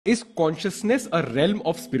Is consciousness a realm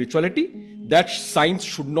of spirituality that science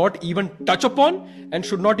should not even touch upon and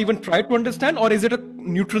should not even try to understand? Or is it a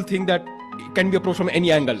neutral thing that can be approached from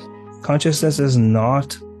any angle? Consciousness is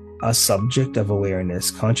not a subject of awareness.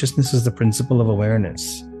 Consciousness is the principle of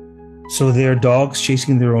awareness. So there are dogs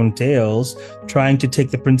chasing their own tails, trying to take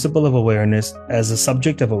the principle of awareness as a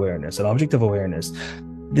subject of awareness, an object of awareness.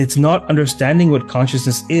 It's not understanding what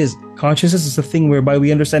consciousness is. Consciousness is the thing whereby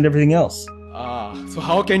we understand everything else. So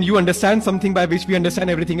how can you understand something by which we understand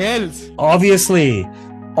everything else? Obviously,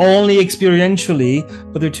 only experientially,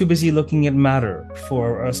 but they're too busy looking at matter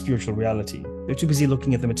for a spiritual reality. They're too busy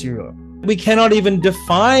looking at the material. We cannot even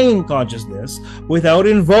define consciousness without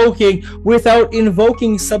invoking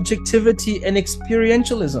subjectivity and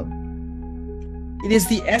experientialism. It is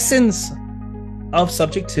the essence of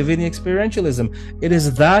subjectivity and experientialism. It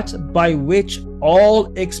is that by which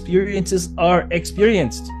all experiences are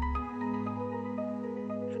experienced.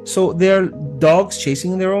 So they're dogs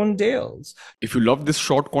chasing their own tails. If you love this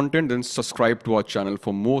short content, then subscribe to our channel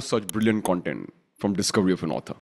for more such brilliant content from Discovery of an Author.